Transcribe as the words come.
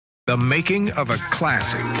The making of a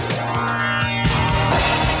classic.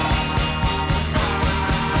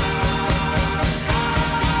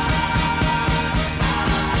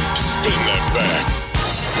 Spin that back.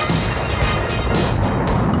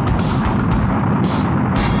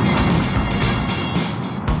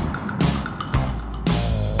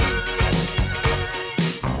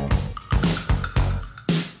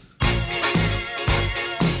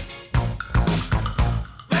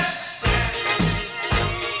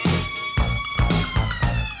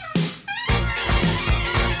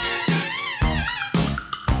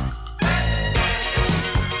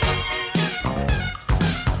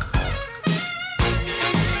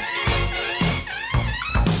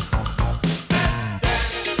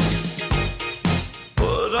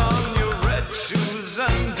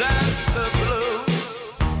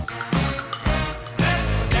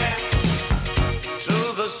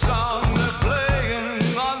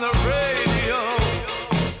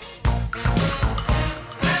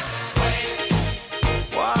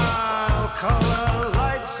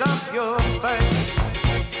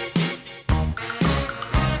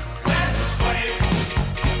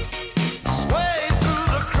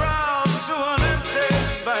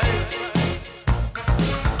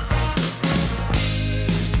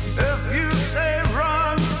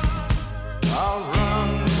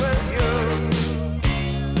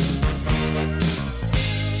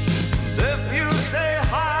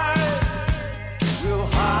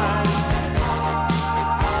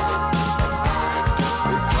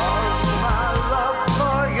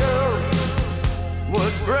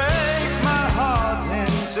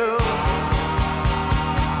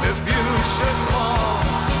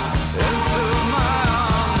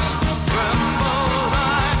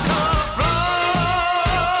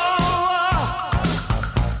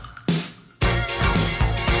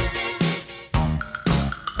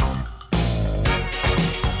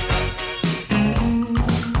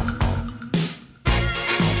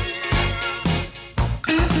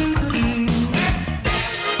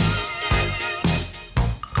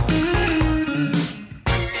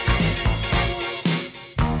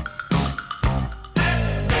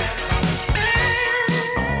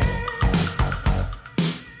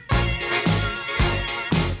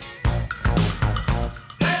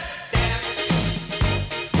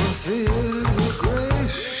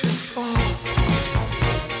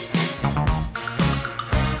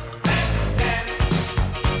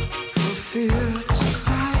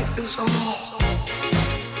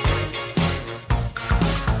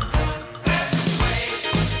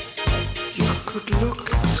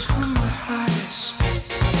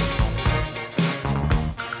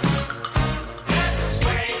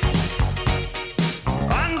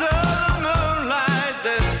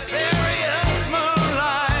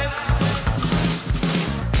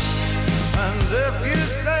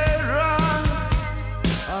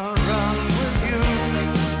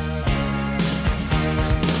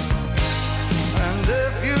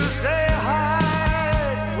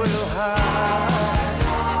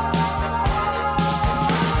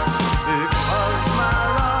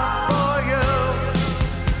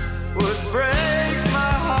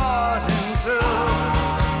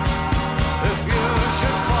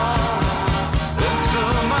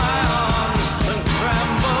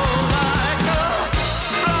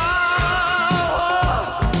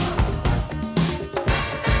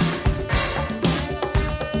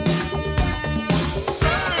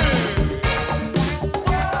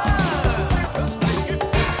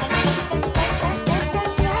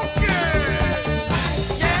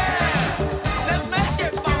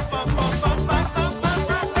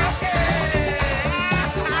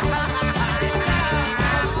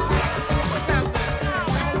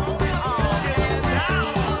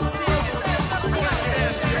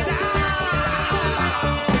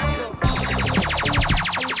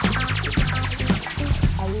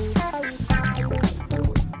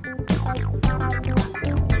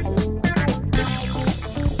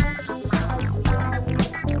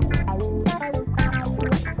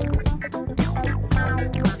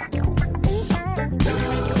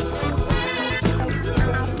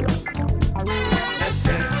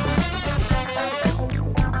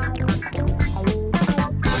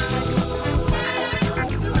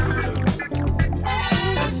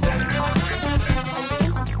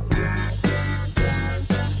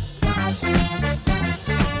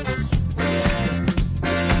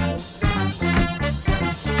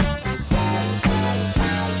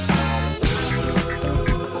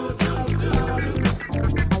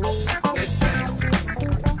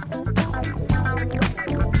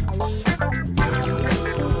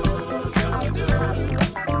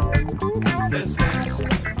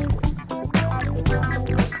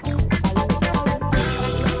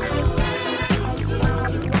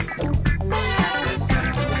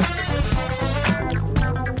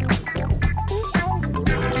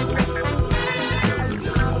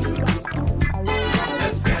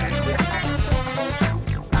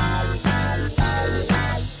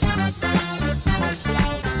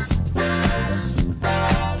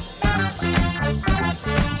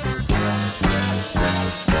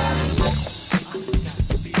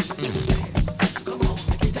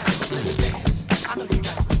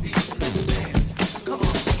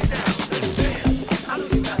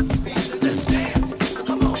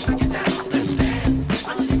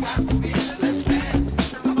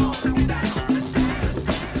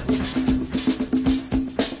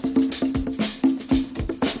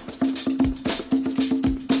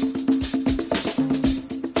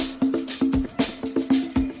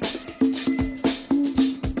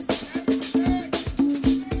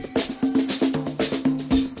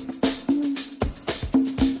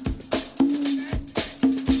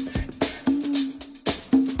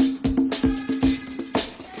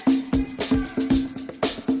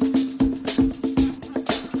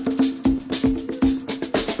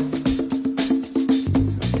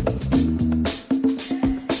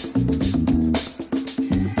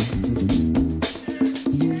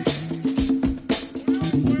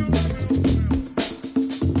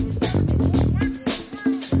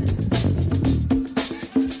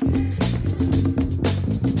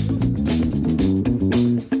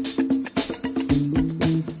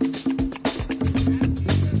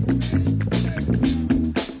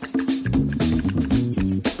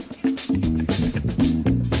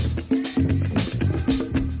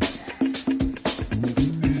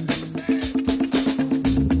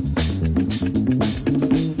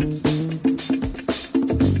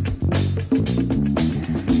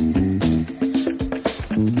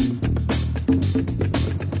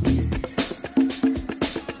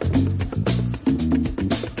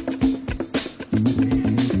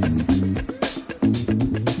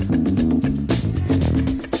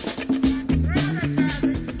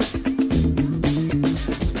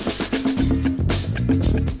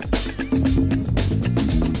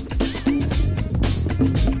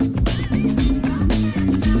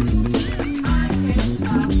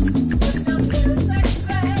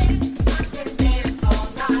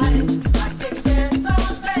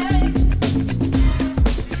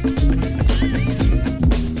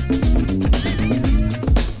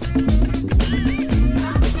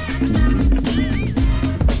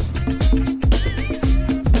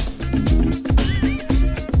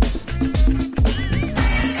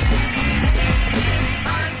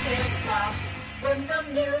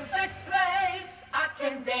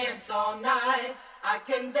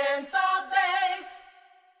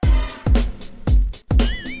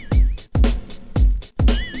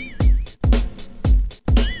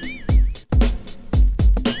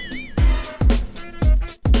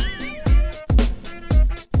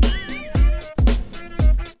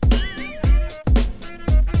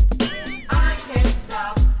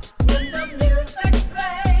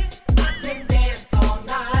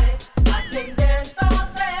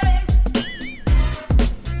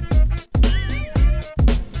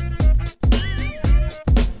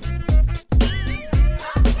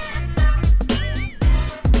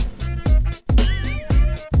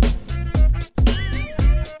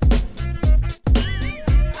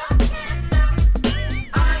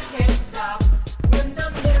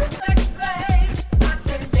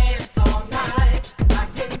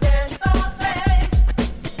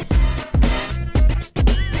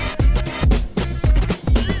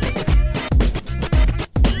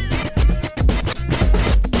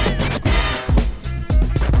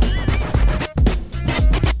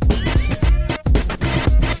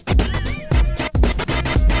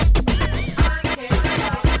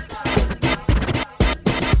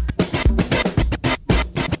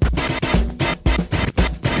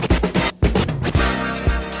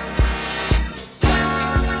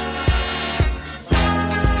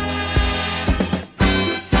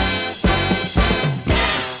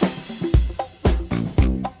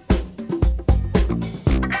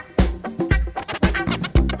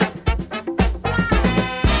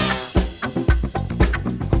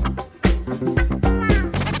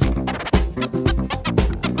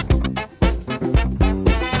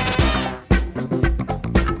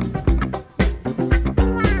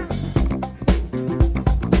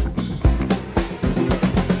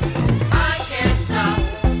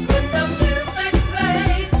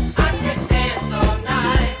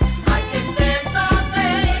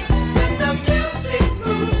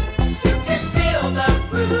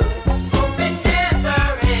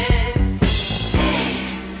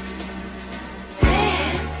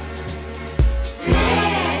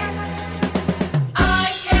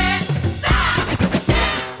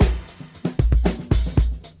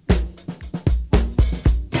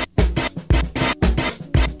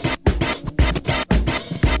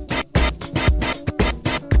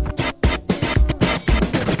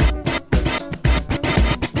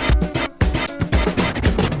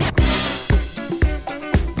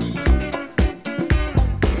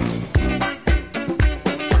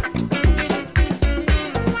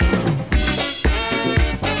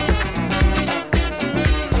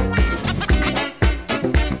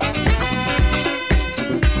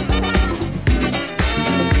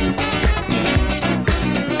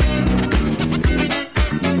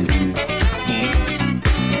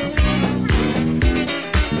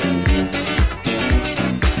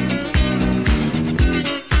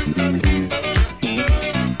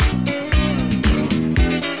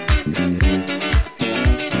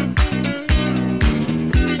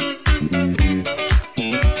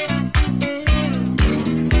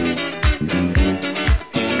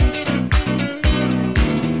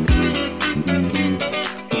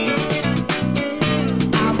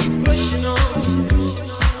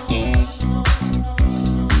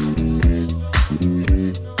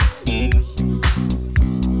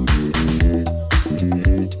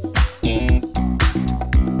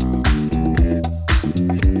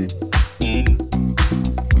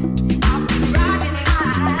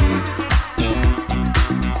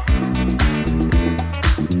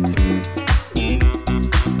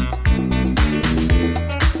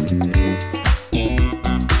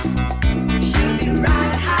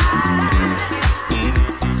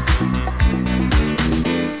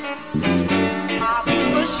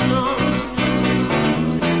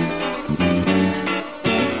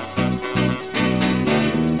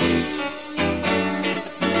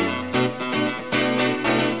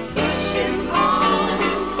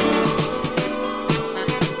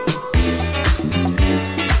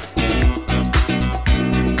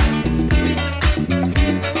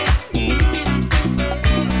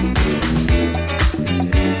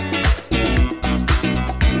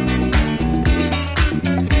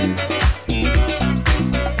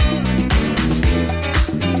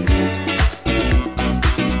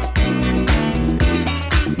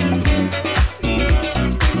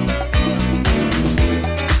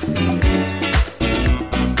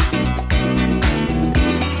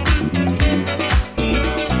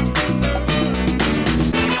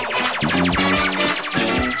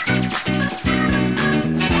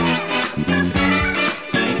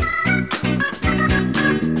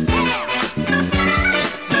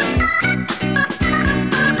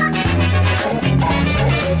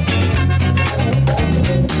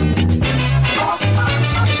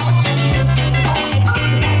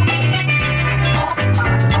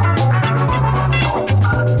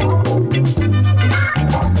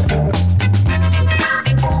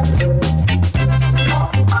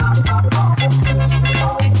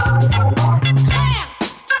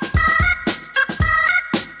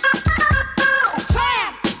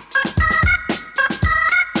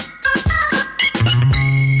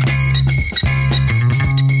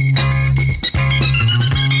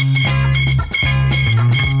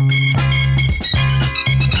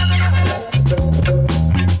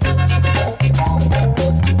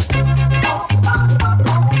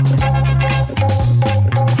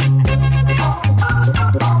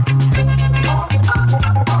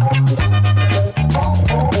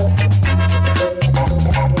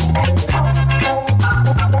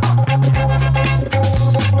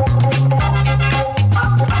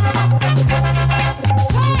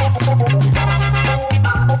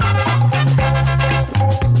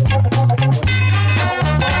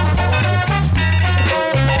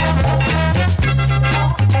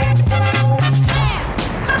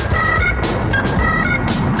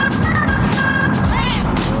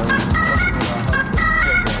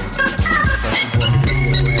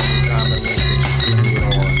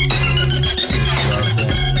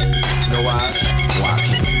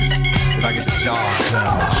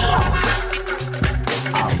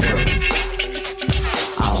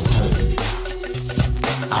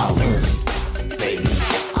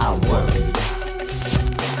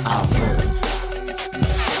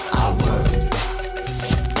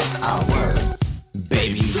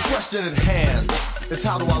 question at hand is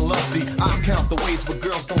how do I love thee? I'll count the ways where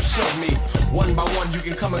girls don't shove me. One by one you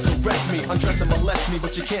can come and caress me, undress and molest me,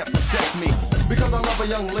 but you can't possess me. Because I love a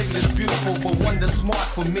young lady that's beautiful, but one that's smart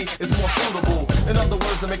for me is more suitable. In other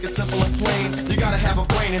words, to make it simple and plain, you gotta have a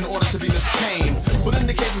brain in order to be Miss Kane. But in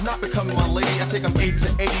the case of not becoming my lady, I take them 8 to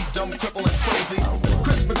 80, dumb, cripple, and crazy.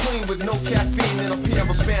 Crisp and clean with no caffeine in a pair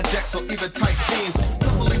of spandex or either tight jeans.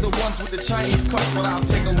 Preferably the ones with the Chinese cuts, but I'll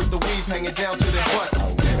take them with the weave hanging down to their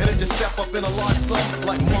butts. And if you step up in a large sum,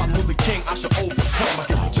 like Martin Luther King, I should overcome. I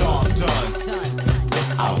get the job done.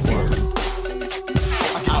 I'll work.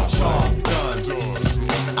 I get the job done.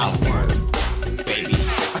 I'll work, baby.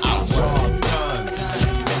 I get the job done.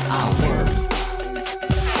 I'll work.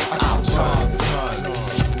 I get the job done.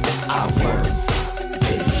 I'll work,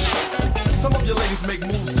 baby. Some of you ladies make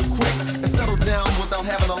moves too quick and settle down without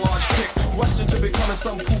having a large pick. Rush into becoming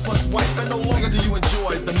some poopa's wife, and no longer do you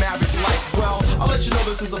enjoy the married life. Well, I'll let you know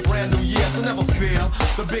this is a brand new year, so never fear.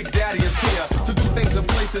 The Big Daddy is here to do things in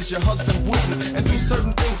places your husband wouldn't, and do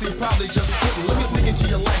certain things he probably just couldn't. Let me sneak into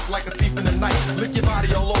your life like a thief in the night, lick your body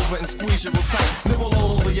all over and squeeze you real tight, nibble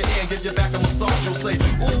all over your ear and give your back a massage. You'll say,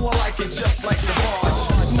 ooh, I like it just like the barge.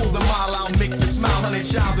 Smooth and mild, I'll make you smile, honey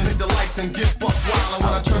child, and hit the lights and get buck wild. And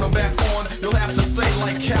when I turn them back on, you'll have to say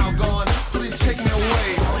like Calgon, please take me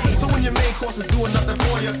away. So when your main course is doing nothing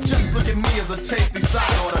for you, just look at me as a tasty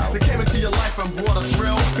side order that came into your life and brought a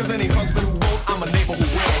thrill. Cause any husband who won't, I'm a neighbor who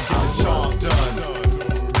will. Get the job done.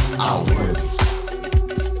 I'll work.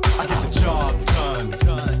 I get the job done.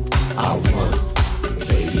 I'll work,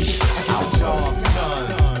 baby. I get the job done.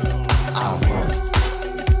 I'll work.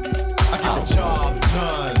 I get the job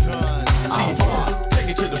done. I'll work. Take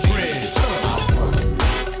it to the bridge. I'll work.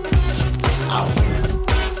 I'll work.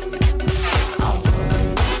 I'll work.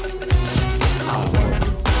 I'll work.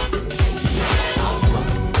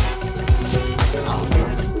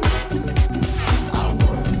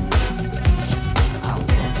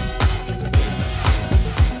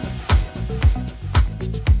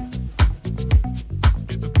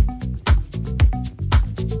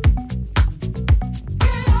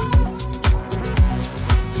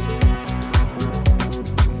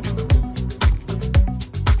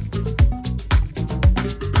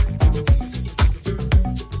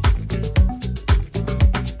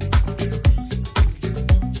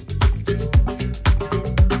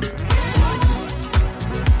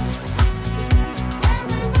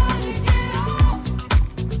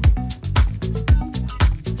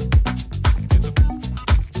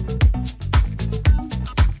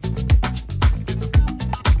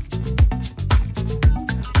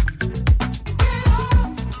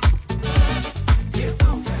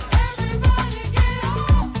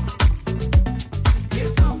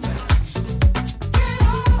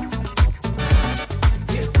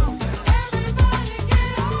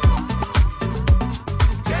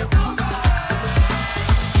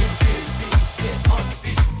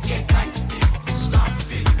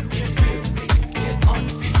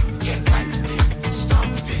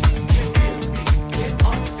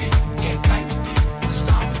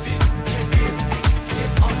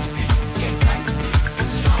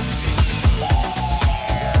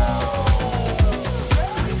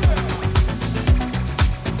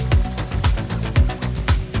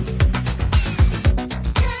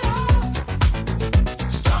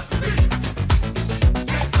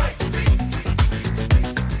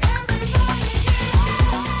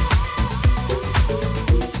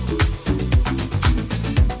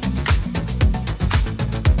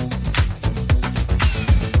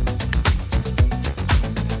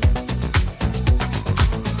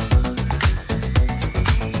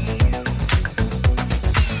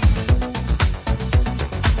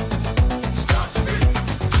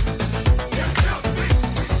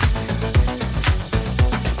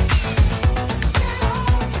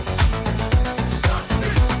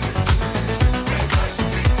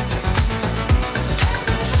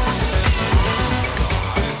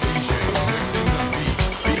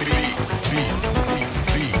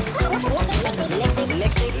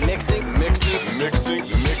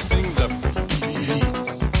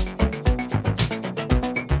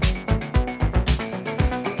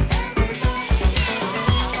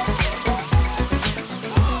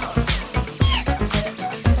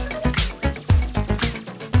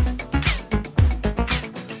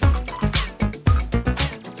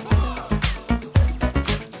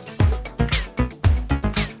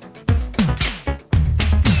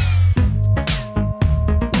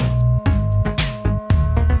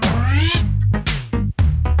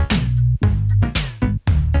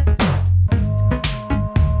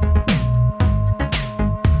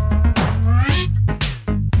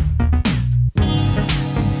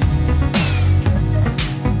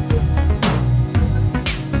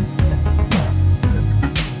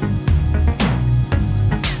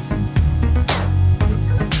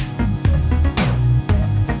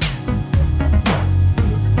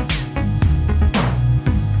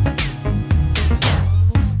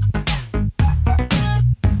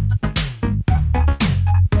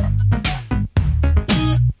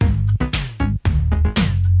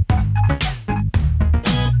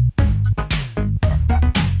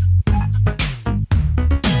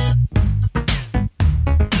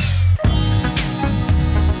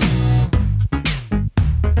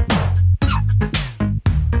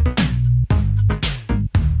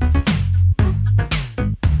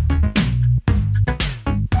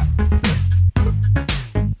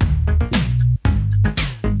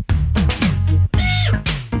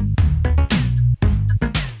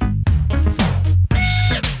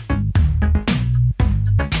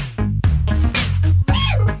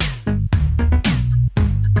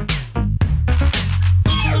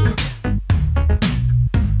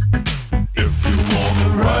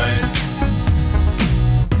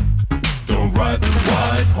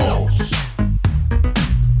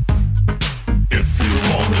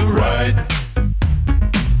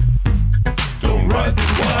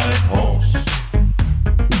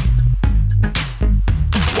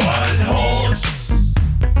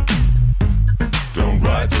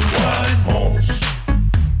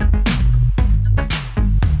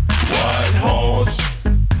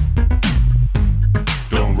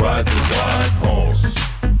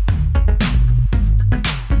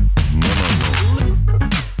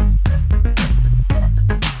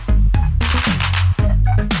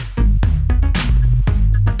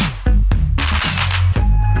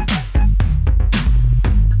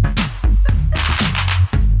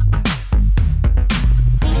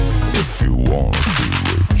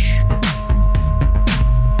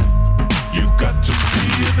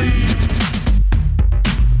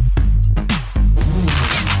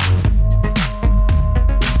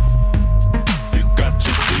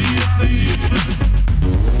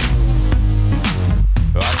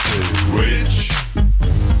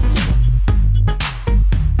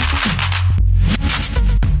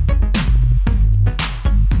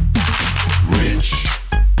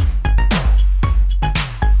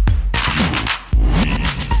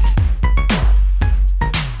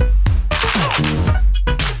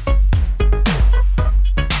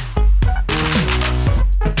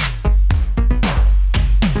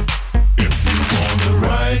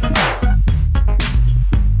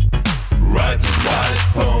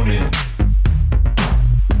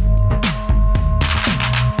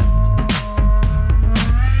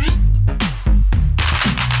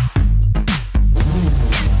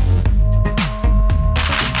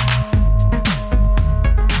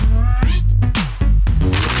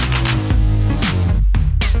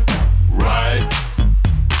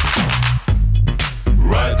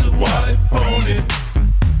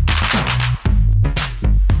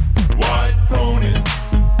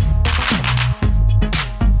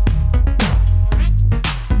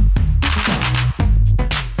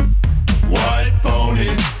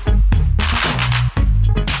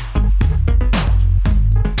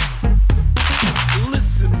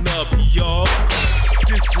 y'all.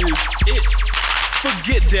 This is it.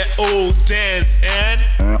 Forget that old dance and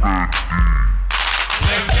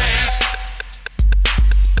let's dance.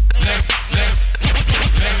 Let's dance.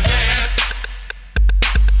 Let's dance.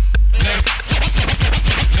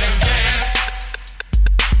 Let's dance.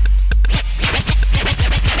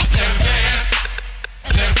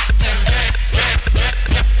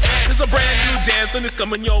 There's a brand new dance and it's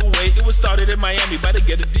coming your way. It was started in Miami by the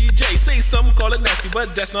Get a DJ. Say some call it nasty,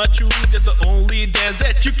 but that's not true. Just the only dance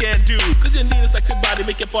that you can do. Cause you need a sexy body,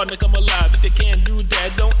 make your partner come alive. If you can't do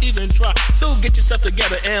that, don't even try. So get yourself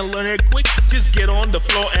together and learn it quick. Just get on the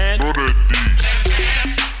floor and throw that beat.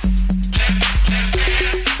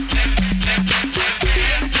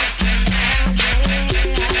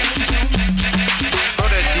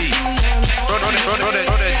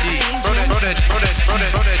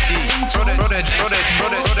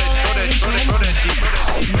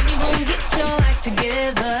 When you gon' get your act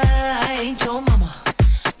together? I ain't your mama.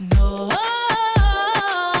 No,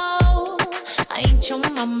 I ain't your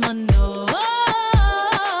mama. No,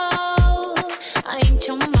 I ain't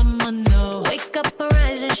your mama. No, wake up,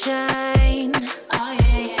 arise and shine. Oh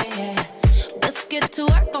yeah, yeah, yeah. Let's get to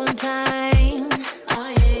work on time. Oh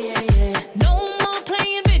yeah, yeah, yeah. No more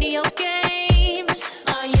playing video games.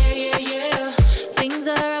 Oh yeah, yeah, yeah. Things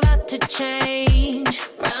are about to change.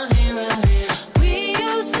 Round here, round here. We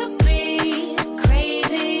used to be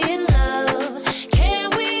crazy in love. Can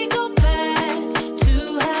we go back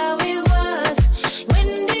to how it was? When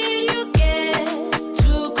did you get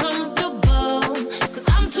too comfortable? Cause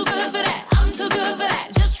I'm too good for that. I'm too good for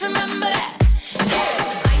that. Just remember that.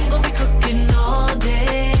 Yeah. I ain't gonna be cooking all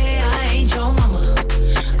day. I ain't your mama.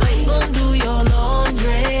 I ain't gonna do your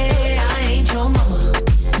laundry. I ain't your mama.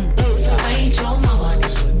 I ain't your mama.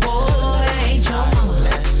 Boy, I ain't your mama.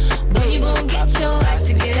 When you gon' get your act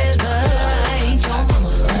together? I ain't your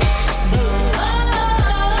mama. No,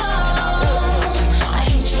 I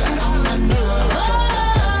ain't your mama. No,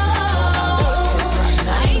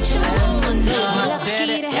 I ain't your mama. No,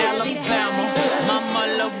 lucky to have these Mama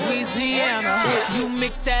Louisiana. You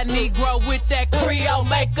mix that Negro with that Creole,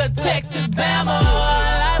 make a Texas Bama. I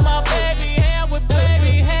like my baby hair with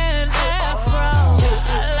baby hair and afro.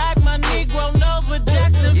 I like my Negro nose with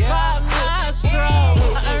Jackson 5 nostrils.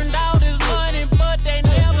 I earned all this money, but they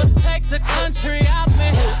never take the country out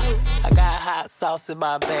me. I got hot sauce in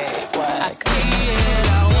my bag, swag. I see it,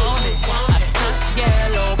 I want it. I stunt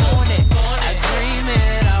yellow, want it. I dream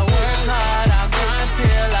it, I work hard, I grind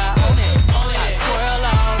till I own it. I twirl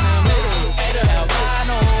on them hitters,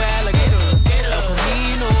 albino alligators, El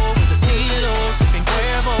Camino with the CeeLo, sipping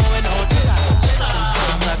Cuervo and Ochita.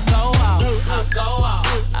 Sometimes I go out, I go out,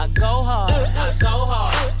 I go hard, I go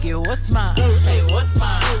hard. Get what's mine, hey, what's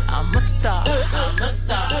mine? I'm a star,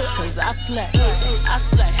 cause I slay, I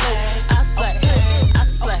slay, I slay, I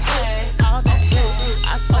slay, all day,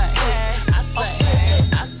 I slay, I slay,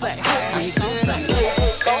 I slay, we gon' slay,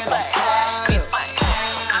 go slay, we slay,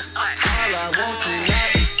 I slay. All I want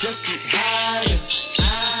tonight is just get high.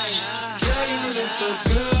 Girl, you look so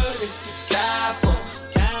good, it's to die for.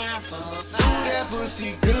 Ooh, that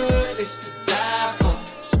pussy good, it's to die for.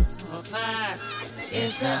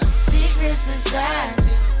 It's a secret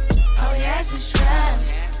society. All we ask is try.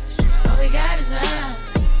 All we got is love.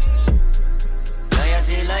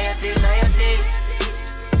 Loyalty, loyalty, loyalty.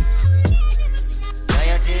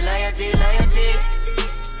 Loyalty, loyalty, loyalty.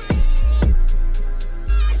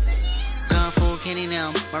 Kung Fu Kenny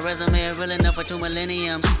now. My resume is real enough for 2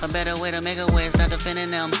 millenniums. A better way to make a way, start defending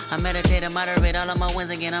them. I meditate and moderate all of my wins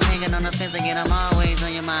again. I'm hanging on the fence again, I'm always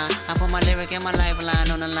on your mind. I put my lyric and my lifeline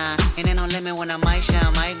on the line. And ain't no limit when I might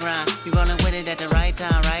shine, might grind. You rolling with it at the right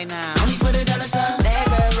time, right now. Only for the dollar sign. Bad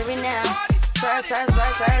girl, living now. Swerve,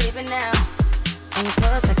 leaving now. And your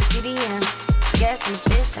clothes like a CDM. Gas in the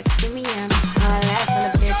bitch like a premium. All ass on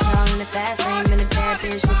the bitch, all in the fast lane. Been a bad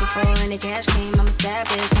bitch, with before any cash came. I'm a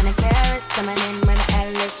savage, 100 carats. I'm an in, run an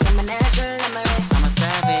atlas. I'm a natural, I'm a red. I'm a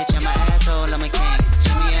savage, I'm an asshole, I'm a king.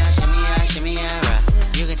 Shimmy out, right.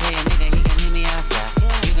 You can tell your nigga he can meet me outside.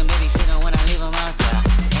 You can baby sit on when I leave him outside.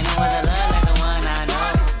 Ain't no other love like the one I know.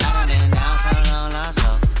 I done been down so long, lost so.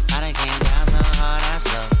 I done came down so hard, I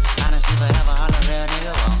slow. Honestly, forever, all a real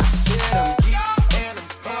nigga won't. Said I'm geek and I'm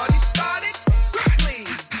party started. Please.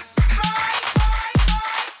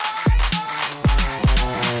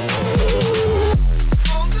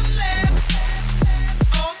 On the left,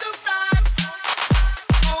 on the right.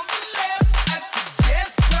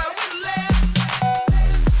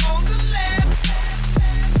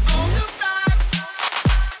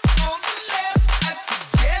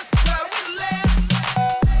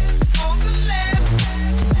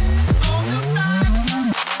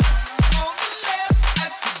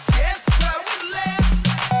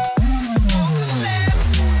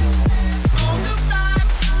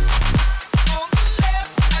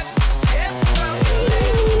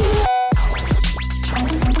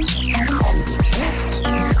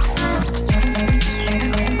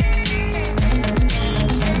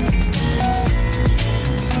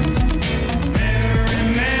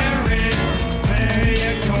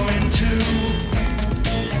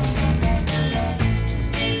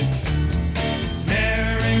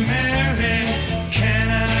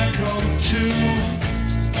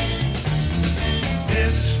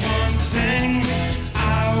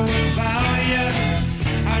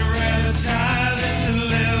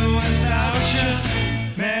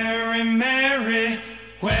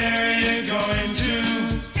 where are you going to?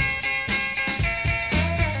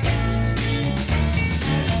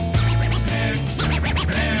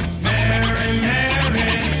 Mary,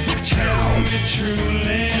 Mary, tell me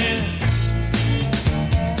truly.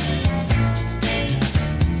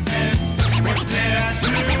 What did I do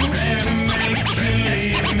to make you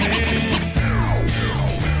leave me?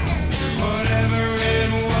 Whatever it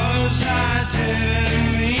was, I didn't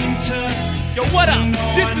mean to. Yo, what up?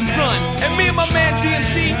 This is Run, and me and my man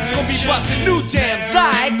DMC gonna be busting new jams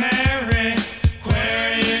like Mary, where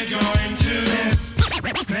are you going to?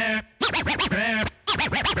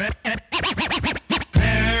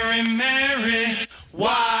 Mary, Mary,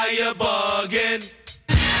 Why you bugging?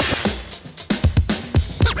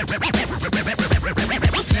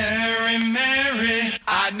 Mary, Mary,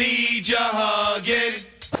 I need your hugging.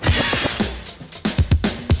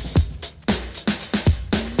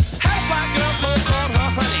 Half my girl called her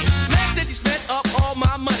honey. Man said she spent up all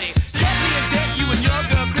my money. Kept me in debt, you and your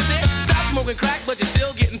girl Chrissy. Stop smoking crack, but you're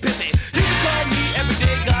still getting pissy. You can call me every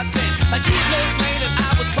day, God sent. Like you was Lois Lane and I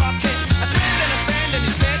was Clark Kent. I spent and I spent and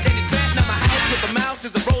you spent and you spent. Now my house with a mouse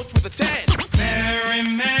is a roach with a 10. Mary,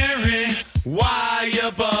 Mary, Why you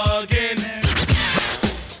bugging?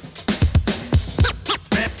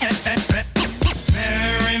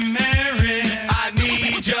 Mary, Mary, I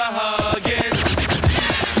need your hugging.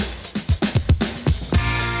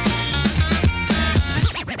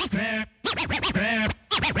 Mary, Mary. Mary, Mary.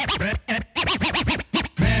 Mary, Mary.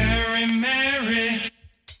 Mary, Mary.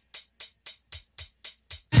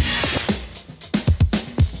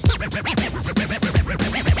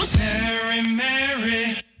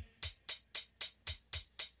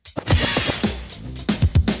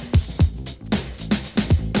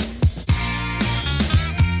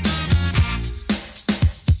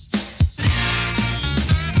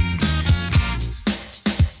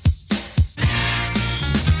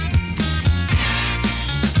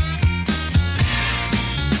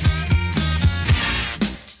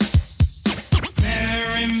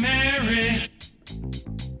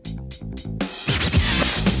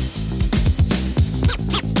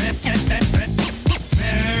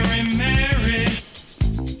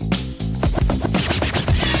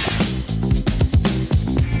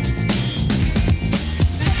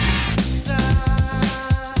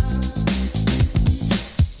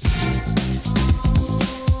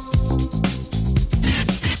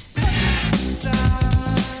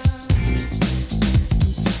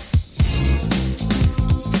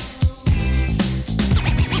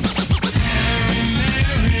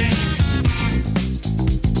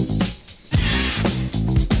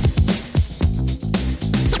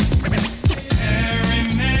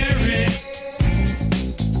 Mary, Mary.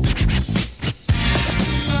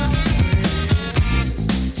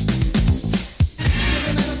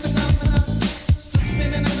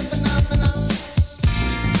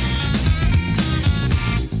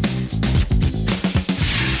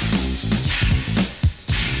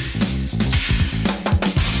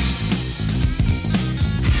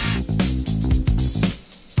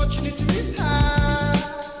 But you need to be high.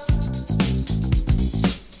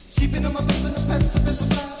 Keeping on my best in the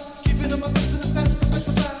past, keeping on my best in the past.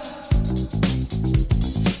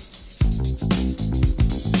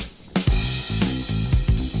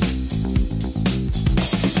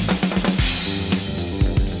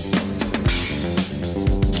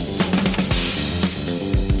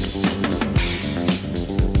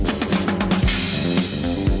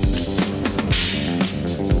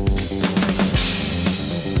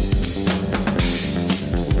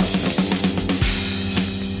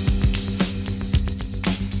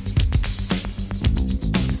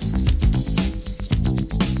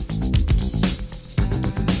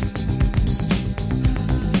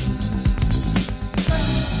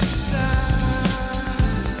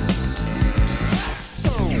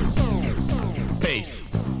 bass.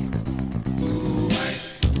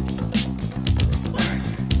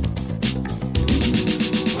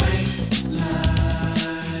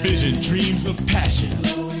 Vision, dreams of passion.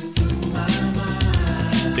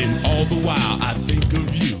 And all the while I think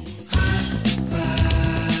of you.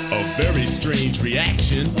 A very strange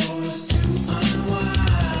reaction.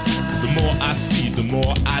 The more I see, the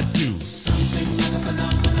more I do.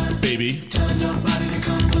 Baby, telling your body to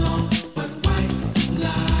come along, but white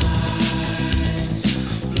lines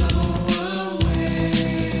blow away.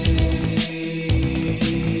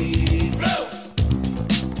 Blow,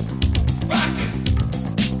 rock it,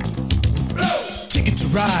 blow. Ticket to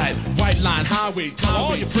ride, white line highway. Tell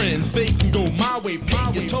all your friends they can go my way.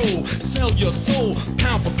 Pay your toll, sell your soul.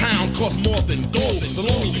 Pound for pound, costs more than gold. The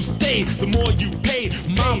longer you stay, the more you pay.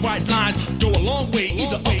 My white lines go a long way,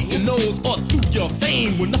 either up your nose or through your veins.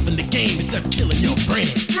 game with nothing to gain except killing your brain.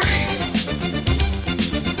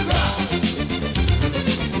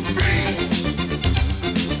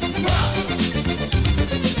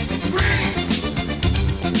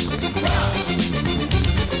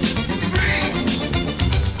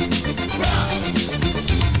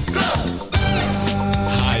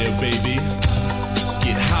 Higher, baby.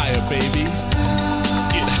 Get higher, baby.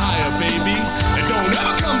 Get higher, baby. And don't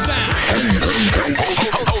ever come down.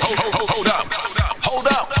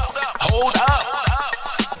 Hold up.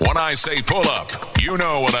 When I say pull up, you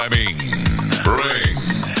know what I mean. Bring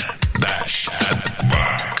that shit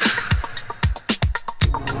back.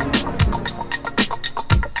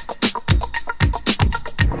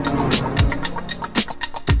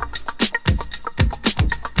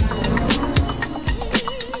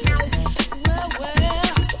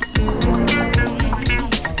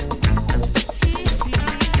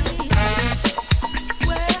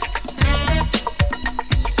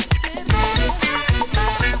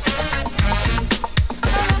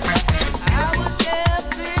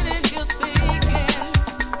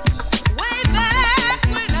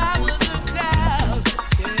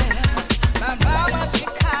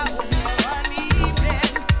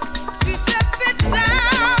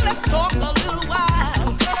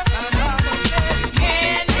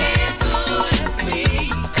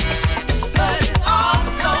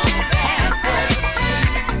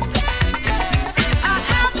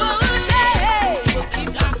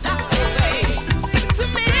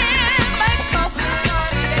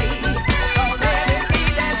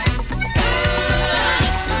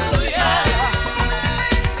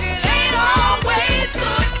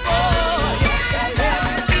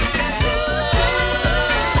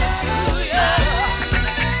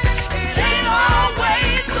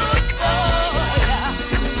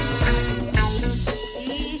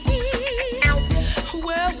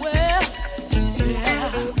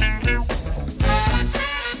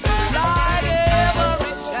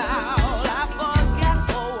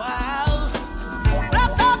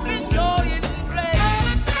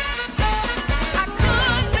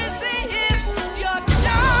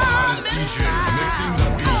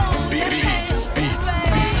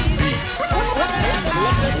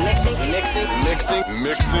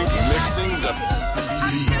 Mixing the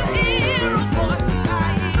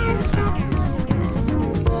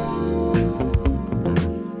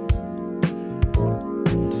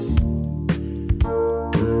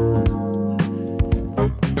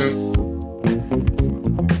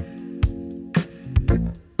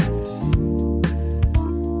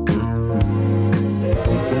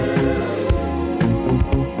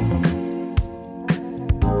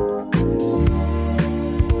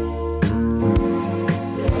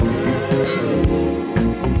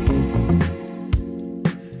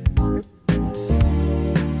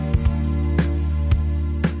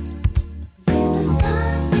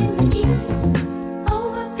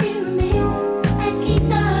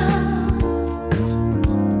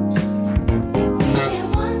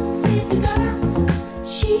There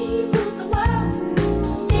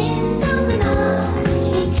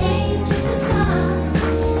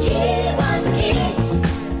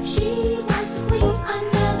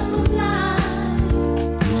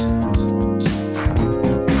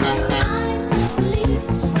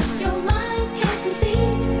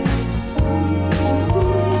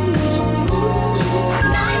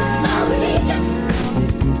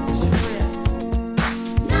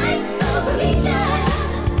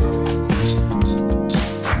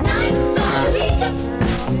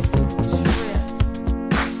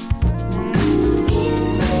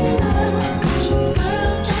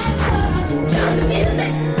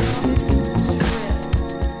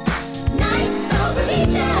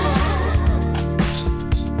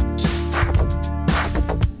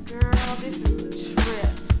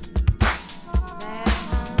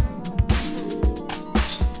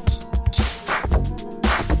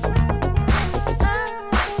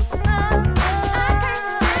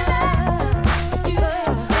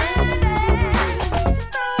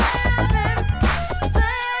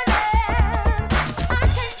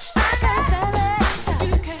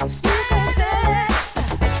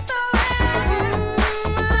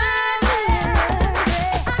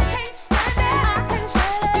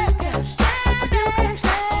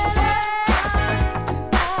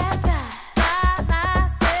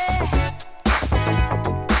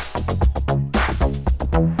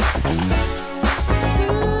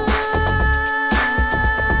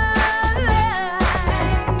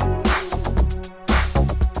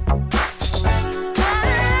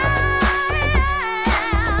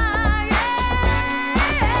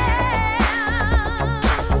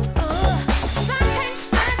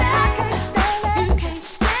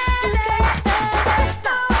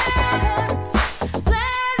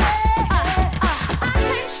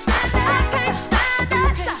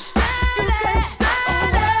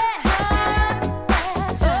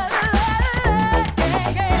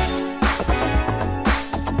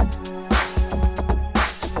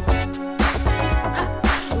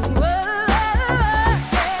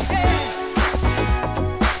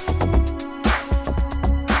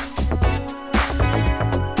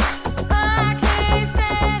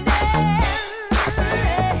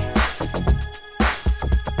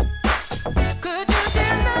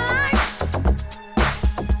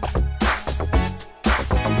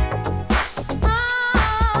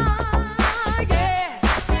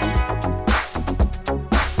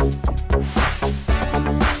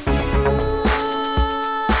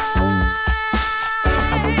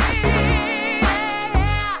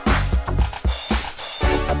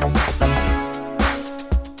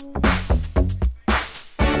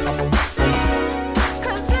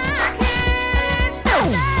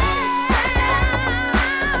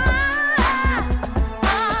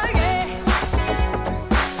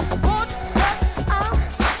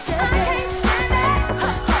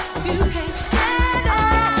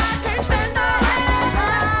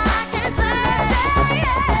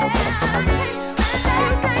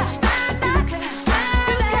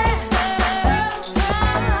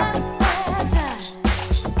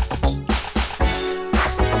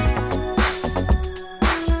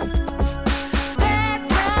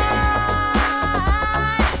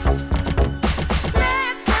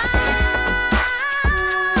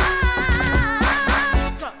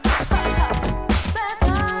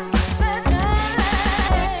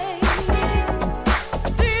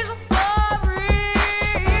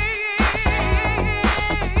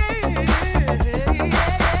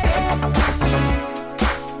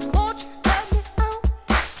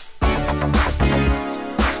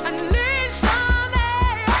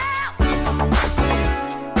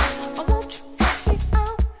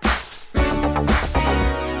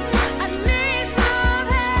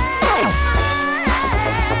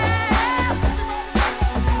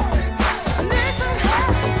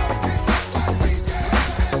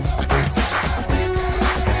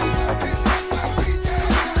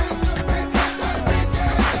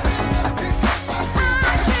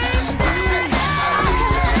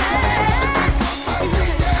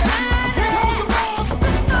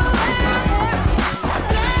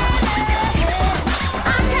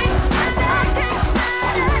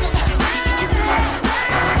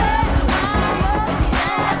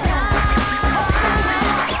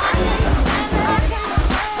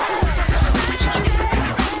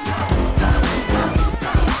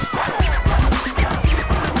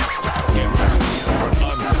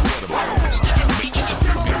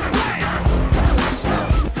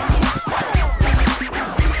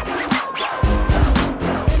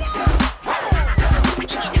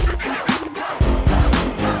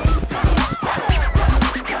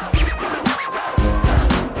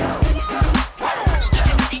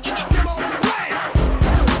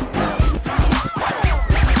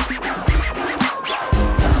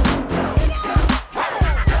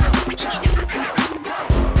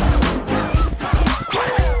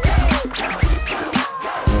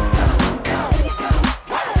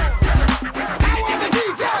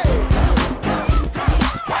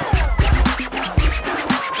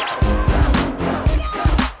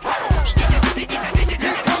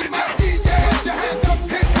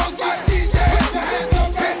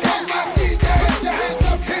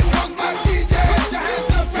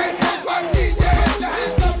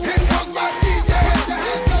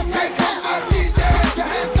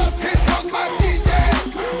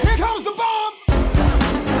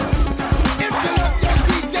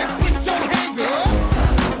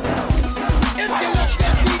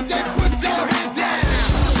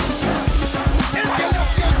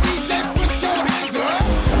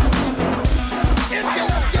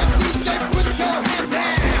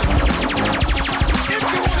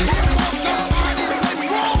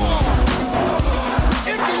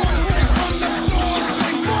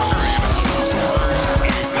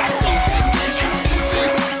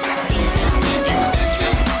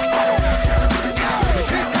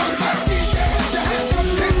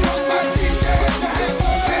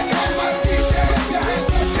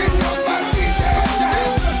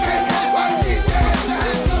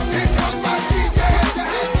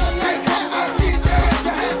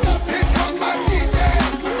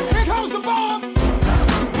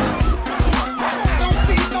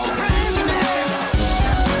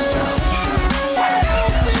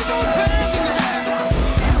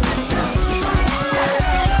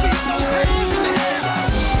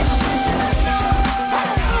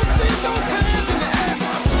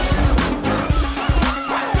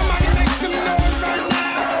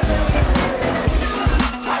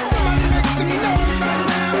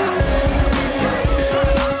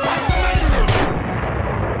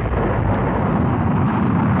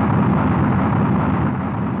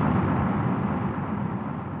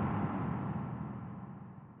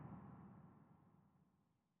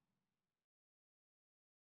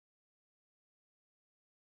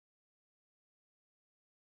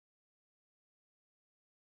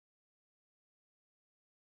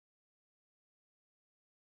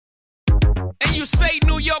you say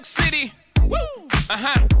New York City? Woo!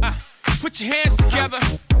 Put your hands together.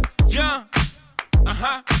 Young.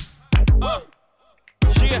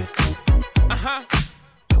 Yeah.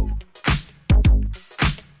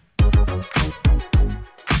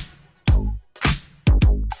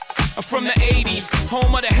 I'm from the 80s,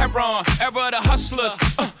 home of the heron, era of the hustlers.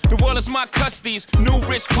 The world is my custodies, new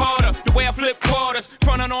Rich Porter. The way I flip quarters,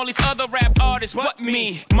 front on all these other rap artists, but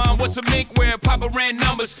me. Mom was a mink where Papa ran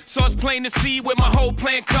numbers, so it's plain to see where my whole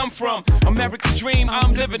plan come from. American dream,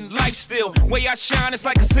 I'm living life still. Way I shine, it's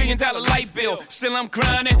like $1 zillion light bill. Still I'm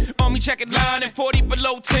grinding, on me checking line and 40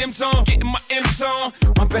 below Tim's on, getting my M's on.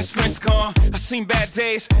 My best friend's gone, I seen bad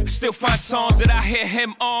days, I still find songs that I hear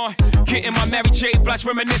him on. Getting my Mary J. Blige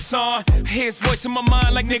reminisce on. I hear his voice in my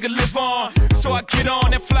mind like nigga live on. So I get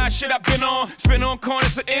on that fly shit I've been on. Spin on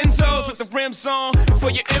corners of Enzos with the rims on. For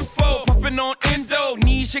your info, puffin' on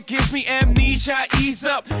Indonesia gives me amnesia, I ease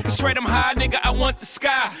up. It's right, I'm high, nigga, I want the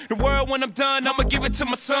sky. The world when I'm done, I'ma give it to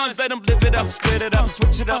my sons. Let them live it up, split it up,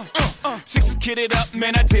 switch it up. Sixes kid it up,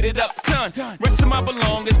 man, I did it up, done. Rest of my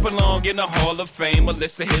belongings belong in the Hall of Fame. A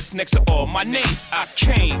list of hits next to all my names. I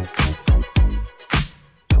came.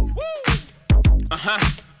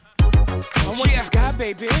 I want the sky,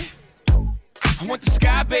 baby. I want the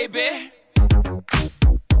sky, baby.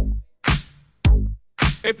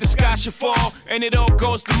 If the sky should fall and it all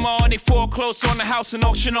goes to Mars, and they fall close on the house and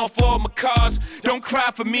auction off all my cars. Don't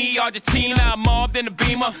cry for me, Argentina. I mobbed in the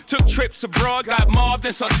Beamer, took trips abroad, got mobbed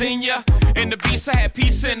in Sardinia. In the beast, I had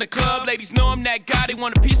pizza in the club. Ladies know I'm that guy, they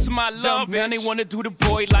want a piece of my love. Man, they wanna do the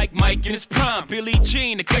boy like Mike in his prime. Billie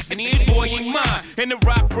Jean, the Canadian boy ain't mine. And the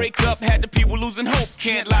rock breakup had the people losing hope.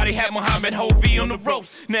 Can't lie, they had Muhammad Hovey on the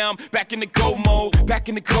ropes. Now I'm back in the go mode, back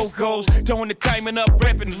in the go-go's. Throwing the timing up,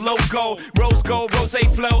 repping the logo. Rose gold, rose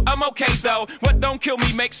flow, I'm okay though. What don't kill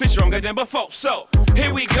me makes me stronger than before. So,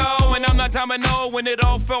 here we go, and I'm not domino. When it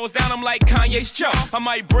all falls down, I'm like Kanye's Joe. I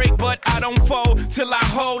might break, but I don't fall till I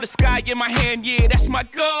hold the sky in my hand, yeah, that's my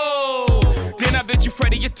goal. Then I bet you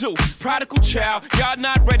Freddie you do. Prodigal child, y'all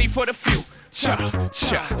not ready for the few. Cha,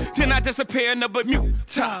 cha, then I disappear in the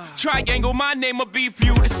Bermuda Triangle, my name will be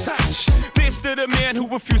viewed as such. This to the man who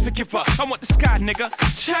refused to give up. I want the sky, nigga.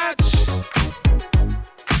 Cha.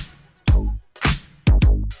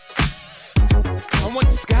 I want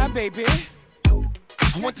the sky, baby.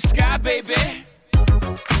 I want the sky, baby.